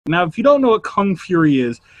Now, if you don't know what Kung Fury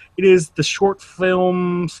is, it is the short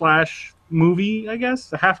film slash movie, I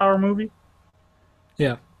guess, a half-hour movie.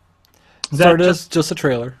 Yeah. That Started as just a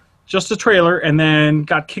trailer. just a trailer, and then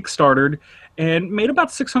got kickstarted and made about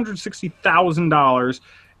 $660,000.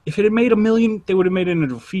 If it had made $1 million, they would have made it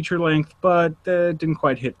into a feature length, but didn't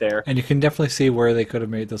quite hit there. And you can definitely see where they could have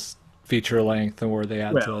made this feature length and where they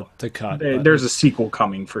had to cut. There's a sequel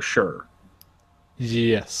coming for sure.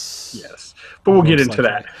 Yes. Yes, but we'll get Most into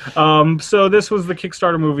likely. that. So this was the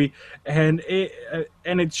Kickstarter movie, and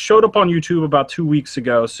it showed up on YouTube about 2 weeks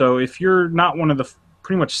ago. So if you're not one of the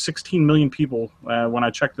pretty much 16 million people when I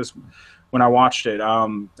checked this, when I watched it,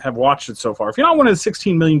 have watched it so far. If you're not one of the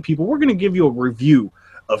 16 million people, we're going to give you a review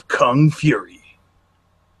of Kung Fury.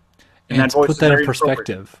 And to voice put is that in very appropriate.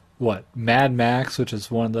 perspective, what Mad Max, which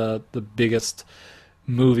is one of the biggest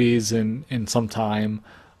movies in some time,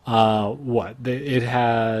 it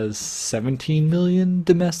has 17 million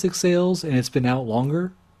domestic sales, and it's been out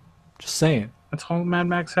longer. Just saying. That's all Mad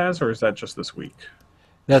Max has, or is that just this week?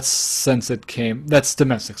 That's since it came. That's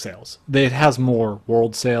domestic sales. It has more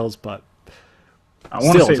world sales, but I want to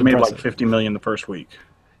still, say it's it made like impressive. 50 million the first week.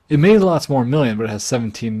 It made lots more million, but it has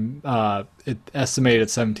 17. It estimated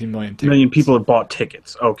 17 million tickets. Million people have bought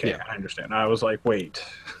tickets. Okay, Yeah. I understand. I was like, wait,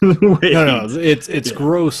 wait. No, it's Yeah.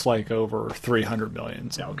 gross like over 300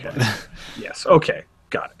 million. So. Okay. Yes. Okay.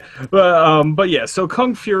 Got it. But yeah. So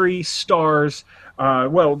Kung Fury stars.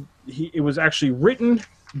 It was actually written,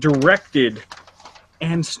 directed,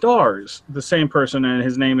 and stars the same person, and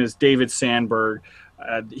his name is David Sandberg.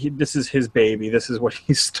 This is his baby. This is what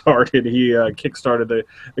he started. He kickstarted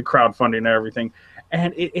the crowdfunding and everything,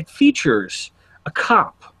 and it features a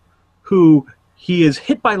cop who he is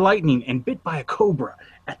hit by lightning and bit by a cobra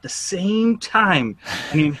at the same time,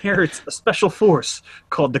 and he inherits a special force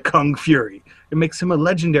called the Kung Fury. It makes him a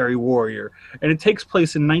legendary warrior, and it takes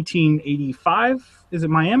place in 1985. Is it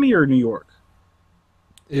Miami or New York?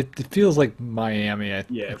 It feels like Miami. Yeah, I it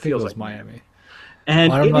think feels it was like Miami.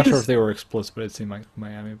 And I'm it not sure is if they were explicit, but it seemed like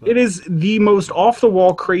Miami. But it is the most off the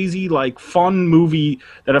wall, crazy, like fun movie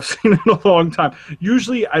that I've seen in a long time.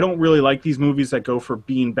 Usually, I don't really like these movies that go for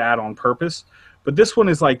being bad on purpose, but this one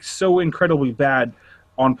is like so incredibly bad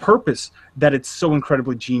on purpose that it's so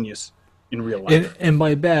incredibly genius in real life. and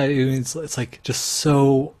by bad, it's like just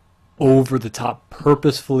so over the top,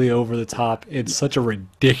 purposefully over the top. It's such a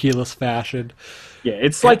ridiculous fashion. Yeah,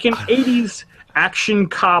 it's like an '80s action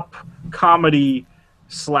cop comedy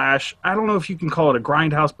slash. I don't know if you can call it a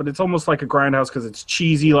grindhouse, but it's almost like a grindhouse because it's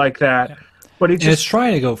cheesy like that. But it And it's just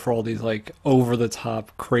trying to go for all these like over the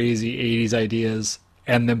top, crazy '80s ideas,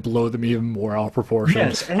 and then blow them even more out of proportion.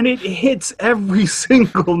 yes, and it hits every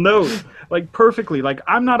single note like perfectly. Like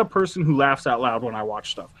I'm not a person who laughs out loud when I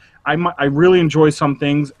watch stuff. I really enjoy some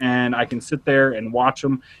things, and I can sit there and watch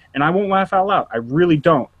them, and I won't laugh out loud. I really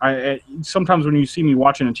don't. Sometimes when you see me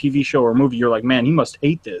watching a TV show or a movie, you're like, man, he must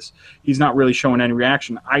hate this. He's not really showing any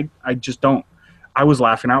reaction. I just don't. I was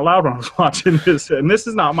laughing out loud when I was watching this, and this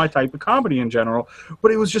is not my type of comedy in general,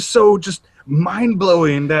 but it was just so just mind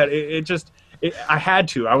blowing that I had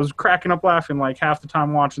to. I was cracking up laughing like half the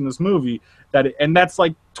time watching this movie. And that's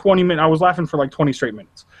like 20 minutes. I was laughing for like 20 straight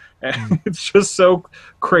minutes. It's just so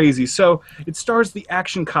crazy. So it stars the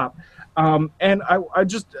action cop. And I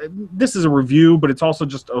just, this is a review, but it's also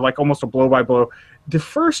just like almost a blow by blow. The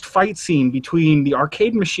first fight scene between the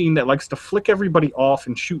arcade machine that likes to flick everybody off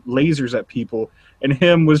and shoot lasers at people and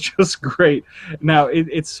him was just great. Now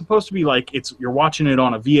it's supposed to be like you're watching it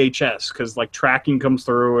on a VHS because like tracking comes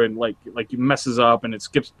through and like it messes up and it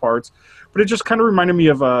skips parts. But it just kind of reminded me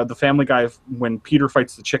of the Family Guy when Peter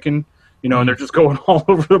fights the chicken, and they're just going all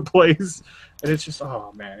over the place. And it's just,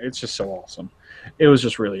 oh man, it's just so awesome. It was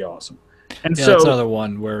just really awesome. And Yeah, so that's another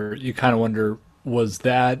one where you kind of wonder, was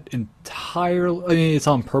that entirely, I mean, it's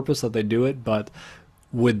on purpose that they do it, but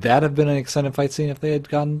would that have been an extended fight scene if they had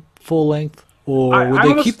gone full length? Or would I they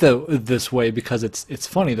almost, keep this way because it's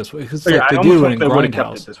funny this way? Because yeah, like I they almost do it hope in they would have kept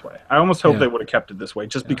it Grindhouse. this way. I almost hope Yeah. they would have kept it this way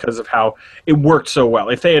just because of how it worked so well.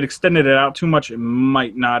 If they had extended it out too much, it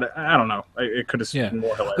might not. I don't know. It could have Yeah. been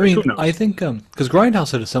more hilarious. I mean, Who knows? I think, because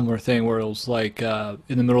Grindhouse had a similar thing where it was like in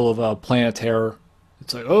the middle of a Planet Terror.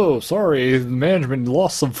 It's like, oh, sorry, the management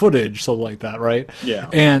lost some footage, something like that, right? Yeah.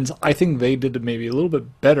 And I think they did it maybe a little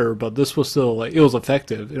bit better, but this was still like, it was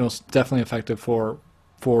effective. It was definitely effective for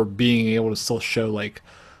being able to still show like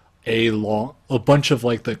a bunch of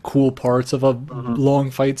like the cool parts of a long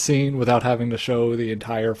fight scene without having to show the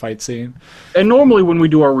entire fight scene. And normally when we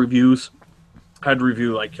do our reviews, I'd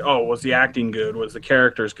review like, oh, was the acting good? Was the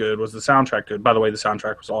characters good? Was the soundtrack good? By the way, the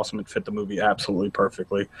soundtrack was awesome. It fit the movie absolutely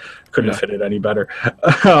perfectly. Couldn't have fit it any better.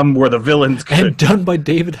 Were the villains good? And done by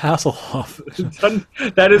David Hasselhoff.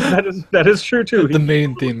 that is true too. The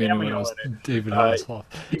main theme anyway was David Hasselhoff.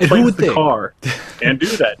 He And who plays would the think? car. Can't do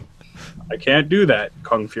that. I can't do that.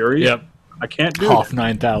 Kung Fury. Yep. I can't do Hoff that.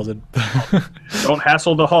 9000. Don't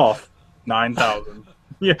hassle the Hoff 9000.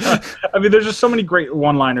 Yeah, I mean, there's just so many great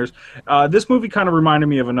one-liners. This movie kind of reminded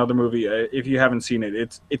me of another movie. If you haven't seen it,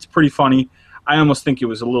 it's pretty funny. I almost think it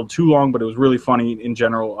was a little too long, but it was really funny in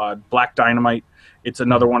general. Black Dynamite. It's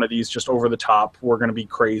another one of these just over the top. We're gonna be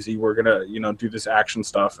crazy. We're gonna do this action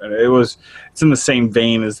stuff, and it's in the same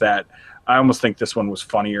vein as that. I almost think this one was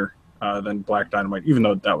funnier than Black Dynamite, even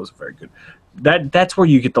though that was very good. That's where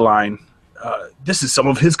you get the line. This is some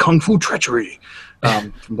of his kung fu treachery.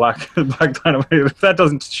 From Black Dynamite. If that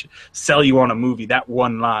doesn't sell you on a movie, that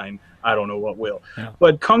one line, I don't know what will. Yeah.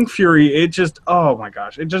 But Kung Fury, it just, oh my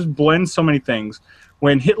gosh, it just blends so many things.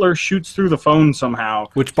 When Hitler shoots through the phone somehow.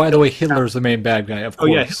 Which, by the way, Hitler's the main bad guy, of course.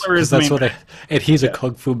 Oh yeah, Hitler is the main bad guy. And he's a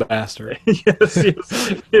kung fu bastard. Yes.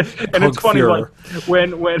 And it's funny, like,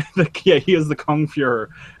 when he is the Kung Fuhrer.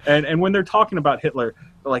 And when they're talking about Hitler,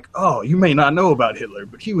 they're like, oh, you may not know about Hitler,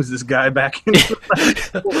 but he was this guy back in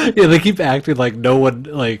Yeah, they keep acting like no one,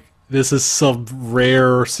 like, this is some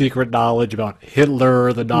rare secret knowledge about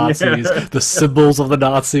Hitler, the Nazis, the symbols of the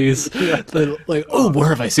Nazis. Yeah. Like, oh, where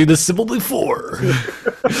have I seen this symbol before?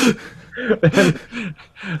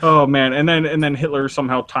 Oh man, and then Hitler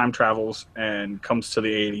somehow time travels and comes to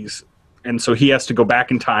the 80s, and so he has to go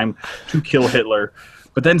back in time to kill Hitler,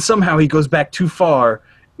 but then somehow he goes back too far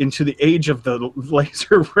into the age of the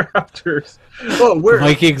laser raptors. Oh, where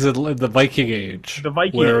Vikings and the Viking age,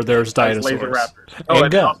 where there's dinosaurs, laser raptors,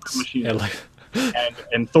 and guns,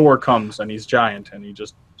 and Thor comes and he's giant and he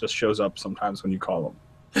just shows up sometimes when you call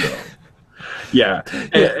him. So, yeah.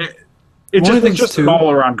 It's just an all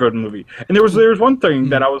around good movie. And there was one thing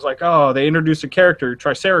that I was like, oh, they introduced a character,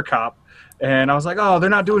 Triceracop. And I was like, oh, they're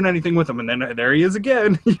not doing anything with him. And then there he is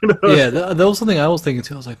again. You know? Yeah, that was something I was thinking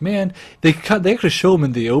too. I was like, man, they actually show him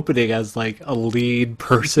in the opening as like a lead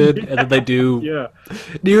person, and then they do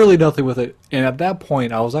nearly nothing with it. And at that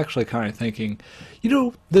point, I was actually kind of thinking,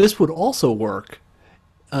 this would also work,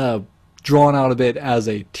 drawn out a bit as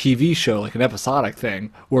a TV show, like an episodic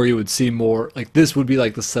thing, where you would see more, like this would be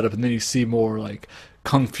like the setup, and then you see more like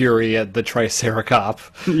Kung Fury at the Triceracop.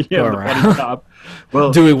 Yeah, the buddy cop.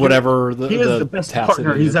 Well, doing whatever he is the best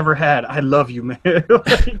partner he's ever had. I love you, man. You're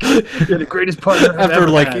the greatest partner I've ever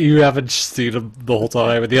had. You haven't seen him the whole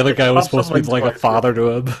time, and the other guy was supposed to be like a father to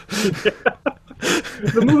him.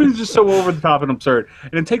 The movie's just so over the top and absurd,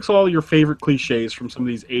 and it takes all your favorite cliches from some of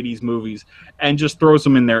these 80s movies and just throws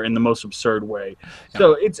them in there in the most absurd way. Yeah.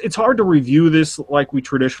 So it's hard to review this like we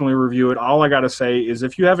traditionally review it. All I gotta say is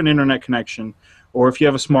if you have an internet connection or if you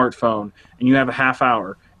have a smartphone and you have a half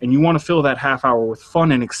hour and you want to fill that half hour with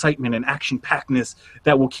fun and excitement and action-packedness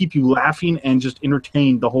that will keep you laughing and just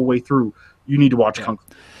entertained the whole way through, you need to watch Kung Fu.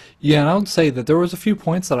 Yeah, and I would say that there was a few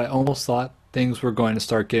points that I almost thought things were going to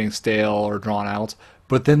start getting stale or drawn out,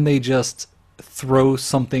 but then they just throw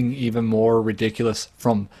something even more ridiculous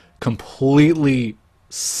from completely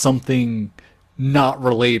something not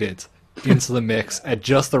related into the mix at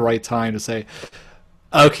just the right time to say,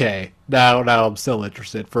 okay, now I'm still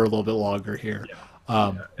interested for a little bit longer here.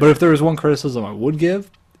 Yeah. But if there was one criticism I would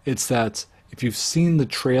give, it's that if you've seen the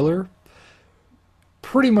trailer,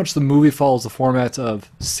 pretty much the movie follows the format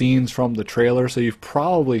of scenes from the trailer, so you've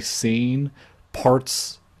probably seen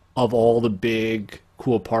parts of all the big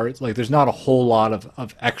cool parts. Like, there's not a whole lot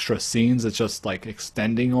of extra scenes, it's just like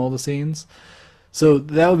extending all the scenes. So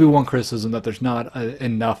that would be one criticism, that there's not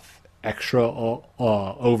enough extra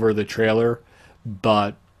over the trailer,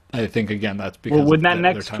 but I think, again, that's because when that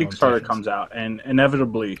next Kickstarter comes out, and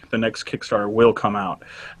inevitably the next Kickstarter will come out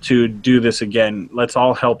to do this again, let's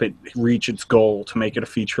all help it reach its goal to make it a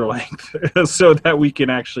feature length so that we can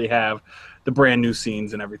actually have the brand new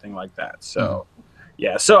scenes and everything like that. So,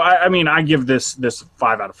 yeah. So, I mean, I give this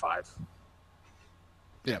 5 out of 5.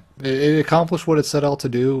 Yeah. It accomplished what it set out to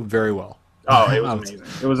do very well. Oh, it was amazing!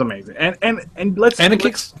 It was amazing, and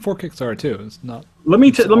for Kickstarter too. It's not. Let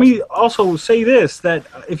me also say this: that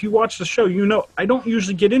if you watch the show, I don't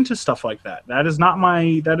usually get into stuff like that. That is not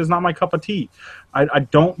my cup of tea. I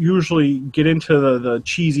don't usually get into the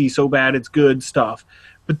cheesy, so bad it's good stuff.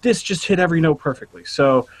 But this just hit every note perfectly.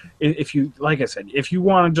 So if you, like I said, if you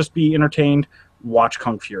want to just be entertained, watch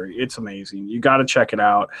Kung Fury. It's amazing. You got to check it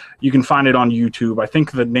out. You can find it on YouTube. I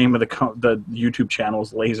think the name of the YouTube channel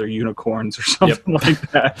is Laser Unicorns or something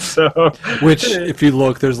like that. So, which, if you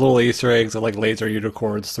look, there's little Easter eggs of like laser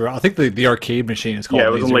unicorns throughout. I think the arcade machine is called it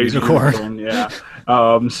was Laser Unicorn. Yeah.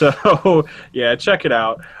 So yeah, check it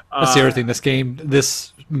out. That's the other thing.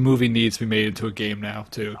 This movie needs to be made into a game now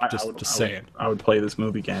too. Just saying. I would play this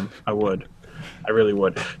movie game. I would. I really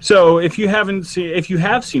would. So if you have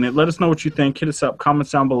seen it, let us know what you think. Hit us up,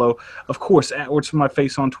 comments down below. Of course, at Words From My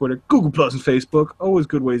Face on Twitter, Google Plus, and Facebook. Always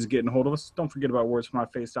good ways of getting a hold of us. Don't forget about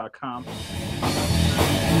wordsfrommyface.com.